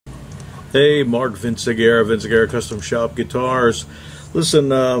Hey, Mark Vinciguerra Custom Shop Guitars. Listen,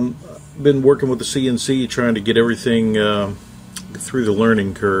 been working with the CNC trying to get everything through the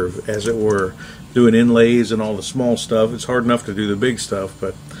learning curve, as it were. Doing inlays and all the small stuff. It's hard enough to do the big stuff,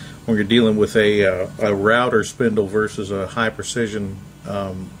 but when you're dealing with a router spindle versus a high precision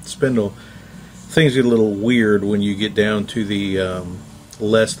spindle, things get a little weird when you get down to the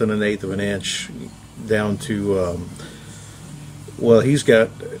less than 1/8 of an inch, down to well, he's got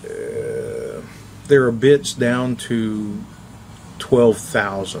there are bits down to 12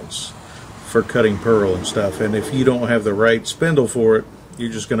 thousandths for cutting pearl and stuff, and if you don't have the right spindle for it, you're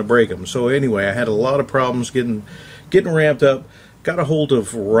just going to break them. So anyway, I had a lot of problems getting ramped up. Got a hold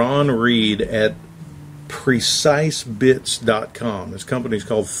of Ron Reed at precisebits.com. His company's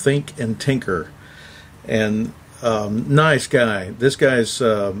called Think and Tinker, and nice guy. This guy's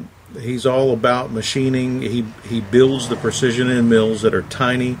he's all about machining. He builds the precision end mills that are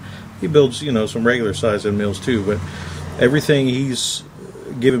tiny. He builds, you know, some regular size end mills too, but everything he's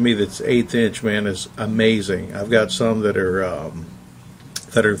given me that's 1/8 inch, man, is amazing. I've got some that are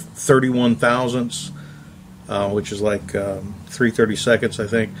 31 thousandths, which is like 3/32, I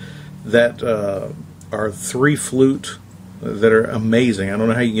think, that are 3 flute that are amazing. I don't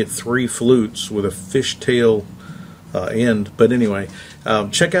know how you get 3 flutes with a fishtail end, but anyway,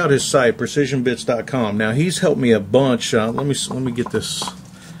 check out his site, precisionbits.com. Now, he's helped me a bunch. Let me get this.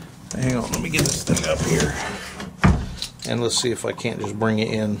 Hang on, let me get this thing up here, and let's see if I can't just bring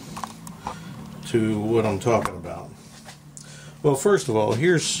it in to what I'm talking about. Well, first of all,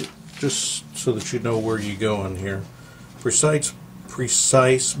 here's, just so that you know where you're going here,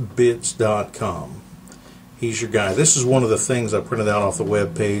 precisebits.com. He's your guy. This is one of the things I printed out off the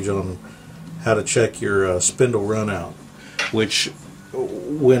web page on how to check your spindle run out, which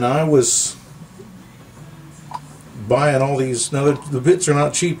when I was buying all these, now the bits are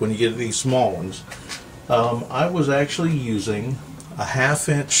not cheap when you get these small ones. I was actually using a 1/2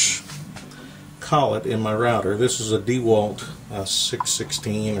 inch collet in my router. This is a DeWalt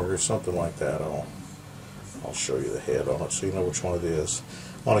 616 or something like that. I'll show you the head on it so you know which one it is.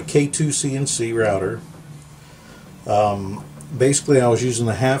 On a K2 CNC router. Basically, I was using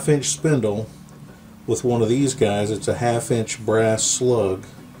a 1/2 inch spindle with one of these guys. It's a 1/2 inch brass slug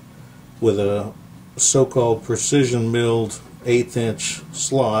with a so-called precision milled 1/8 inch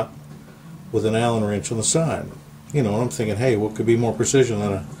slot with an Allen wrench on the side. You know, I'm thinking, hey, what could be more precision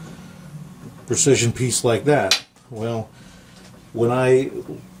than a precision piece like that? Well, when I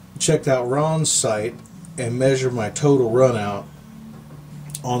checked out Ron's site and measured my total run out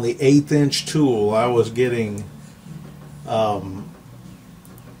on the 1/8 inch tool, I was getting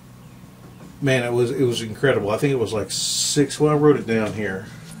man, it was incredible. I think it was like 6, well, I wrote it down here.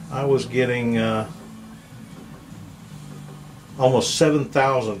 I was getting almost 7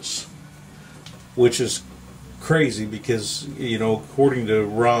 thousandths, which is crazy because, you know, according to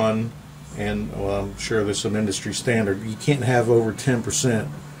Ron, and well, I'm sure there's some industry standard, you can't have over 10%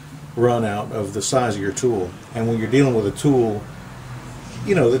 run out of the size of your tool. And when you're dealing with a tool,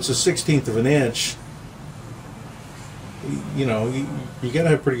 you know, that's a 1/16 of an inch, you know, you got to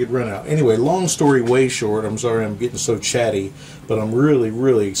have pretty good run out. Anyway, long story way short, I'm sorry I'm getting so chatty, but I'm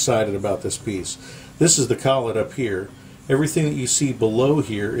really excited about this piece. This is the collet up here. Everything that you see below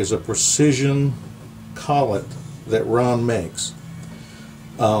here is a precision collet that Ron makes.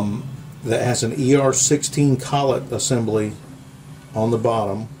 That has an ER16 collet assembly on the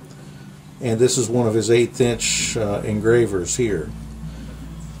bottom, and this is one of his 1/8 inch engravers here.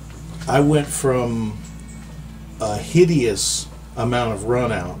 I went from a hideous amount of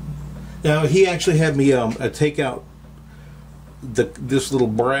run out. Now, he actually had me take out this little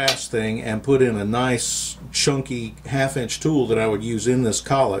brass thing and put in a nice chunky 1/2 inch tool that I would use in this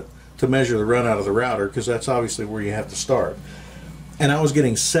collet to measure the run out of the router, because that's obviously where you have to start. And I was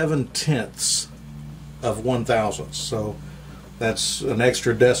getting 7/10 of 1/1000, so that's an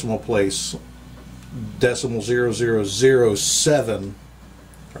extra decimal place, decimal 0007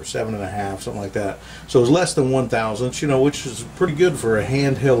 or 7.5, something like that. So it was less than 1/1000, you know, which is pretty good for a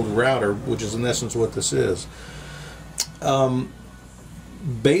handheld router, which is in essence what this is.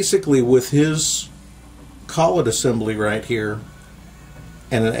 Basically, with his collet assembly right here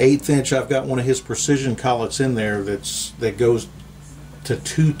and an 1/8 inch, I've got one of his precision collets in there that goes to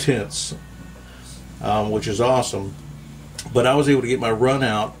 2/10, which is awesome. But I was able to get my run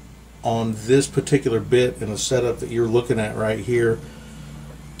out on this particular bit in the setup that you're looking at right here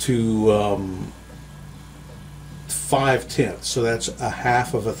to 5/10, so that's a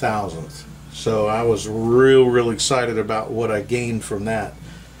 1/2 of a thousandth. So I was real excited about what I gained from that.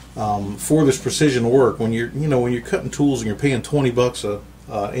 For this precision work, when you're cutting tools and you're paying $20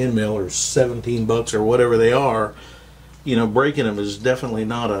 end mill, or 17 bucks or whatever they are, you know, breaking them is definitely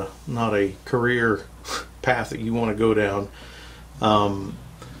not a career path that you want to go down.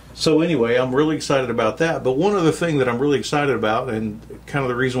 So anyway, I'm really excited about that. But one other thing that I'm really excited about, and kind of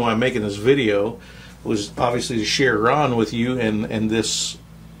the reason why I'm making this video, was obviously to share Ron with you and this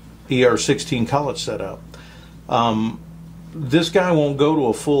ER16 collet setup. This guy won't go to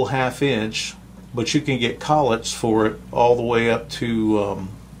a full 1/2 inch, but you can get collets for it all the way up to,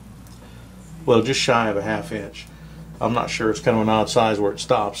 well, just shy of a 1/2 inch. I'm not sure, it's kind of an odd size where it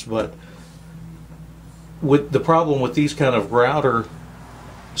stops, but with the problem with these kind of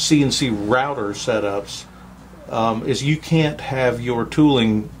CNC router setups is you can't have your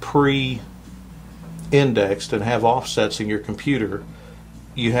tooling pre-indexed and have offsets in your computer.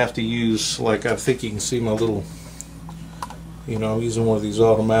 You have to use, like, I think you can see my little, you know, I'm using one of these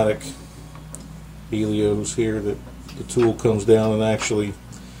automatic Helios here that the tool comes down and actually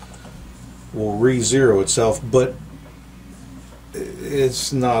will re-zero itself, but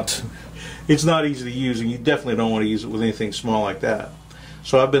it's not easy to use, and you definitely don't want to use it with anything small like that.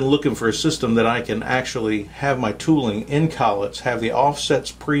 So I've been looking for a system that I can actually have my tooling in collets, have the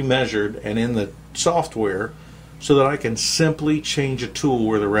offsets pre-measured and in the software, so that I can simply change a tool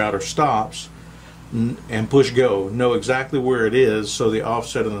where the router stops and push go, know exactly where it is, so the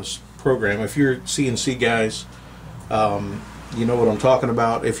offset in this program. If you're CNC guys, you know what I'm talking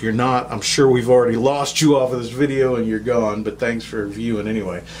about. If you're not, I'm sure we've already lost you off of this video and you're gone, but thanks for viewing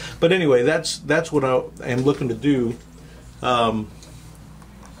anyway. But anyway, that's what I am looking to do.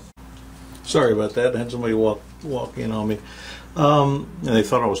 Sorry about that. I had somebody walk in on me. And they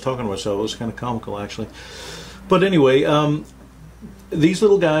thought I was talking to myself. It was kind of comical, actually. But anyway, these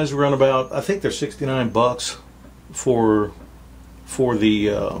little guys run about, I think they're 69 bucks for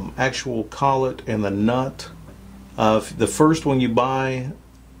the actual collet and the nut. The first one you buy,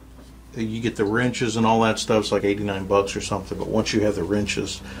 you get the wrenches and all that stuff. It's like 89 bucks or something. But once you have the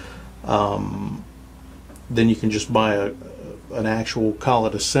wrenches, then you can just buy an actual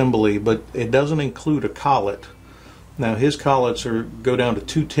collet assembly. But it doesn't include a collet. Now his collets go down to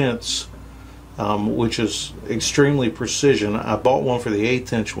 2/10, which is extremely precision. I bought one for the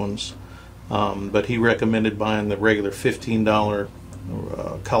 1/8 inch ones, but he recommended buying the regular $15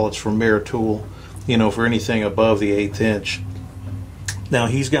 collets from Tool, you know, for anything above the 1/8 inch. Now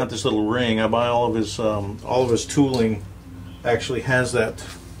he's got this little ring. I buy all of his tooling actually has that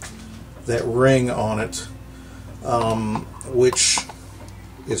ring on it, which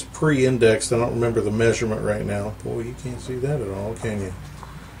is pre-indexed. I don't remember the measurement right now. Boy, you can't see that at all, can you?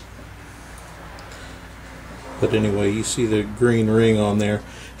 But anyway, you see the green ring on there.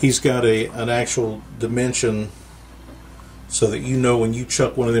 He's got an actual dimension so that you know when you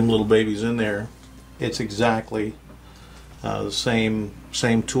chuck one of them little babies in there, it's exactly the same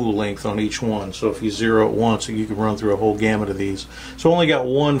tool length on each one. So if you zero it once, you can run through a whole gamut of these. So I only got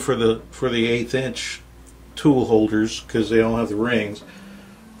one for the 1/8 inch tool holders because they all have the rings.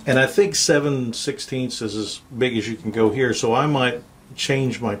 And I think 7/16 is as big as you can go here. So I might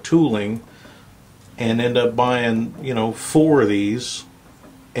change my tooling and end up buying, you know, 4 of these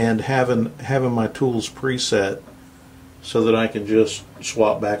and having my tools preset so that I can just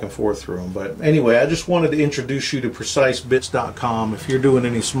swap back and forth through them. But anyway, I just wanted to introduce you to PreciseBits.com. If you're doing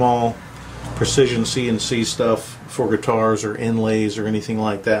any small precision CNC stuff for guitars or inlays or anything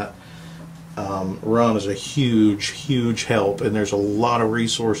like that, Ron is a huge help, and there's a lot of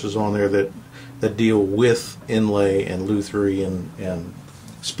resources on there that deal with inlay and lutherie and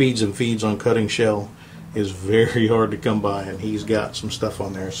speeds and feeds on cutting shell. Is very hard to come by, and he's got some stuff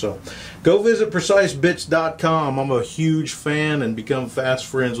on there. So go visit PreciseBits.com. I'm a huge fan and become fast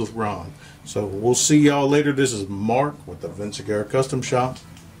friends with Ron. So we'll see y'all later. This is Mark with the Vince Aguirre Custom Shop,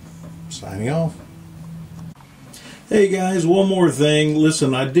 signing off. Hey guys, one more thing.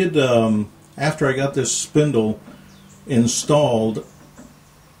 Listen, I did, after I got this spindle installed,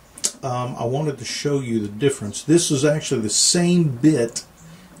 I wanted to show you the difference. This is actually the same bit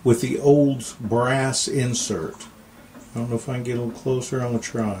with the old brass insert. I don't know if I can get a little closer. I'm going to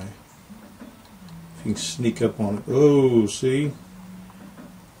try. If you can sneak up on it. Oh, see?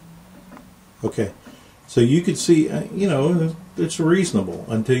 Okay. So you can see, you know, it's reasonable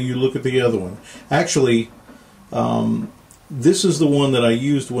until you look at the other one. Actually, this is the one that I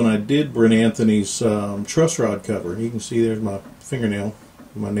used when I did Brent Anthony's truss rod cover. You can see there's my fingernail,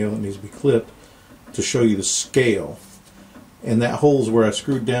 my nail that needs to be clipped, to show you the scale. And that hole's where I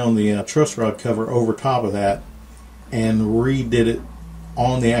screwed down the truss rod cover over top of that and redid it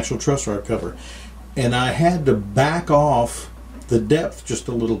on the actual truss rod cover. And I had to back off the depth just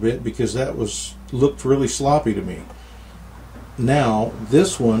a little bit because that looked really sloppy to me. Now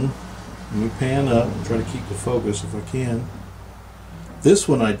this one, let me pan up and try to keep the focus if I can. This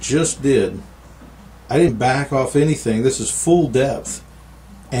one I just did. I didn't back off anything. This is full depth.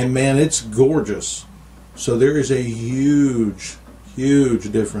 And man, it's gorgeous. So there is a huge,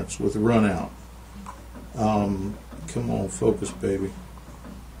 huge difference with run out. Come on, focus, baby.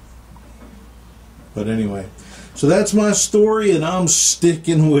 But anyway, so that's my story, and I'm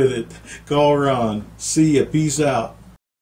sticking with it. Call Ron. See ya. Peace out.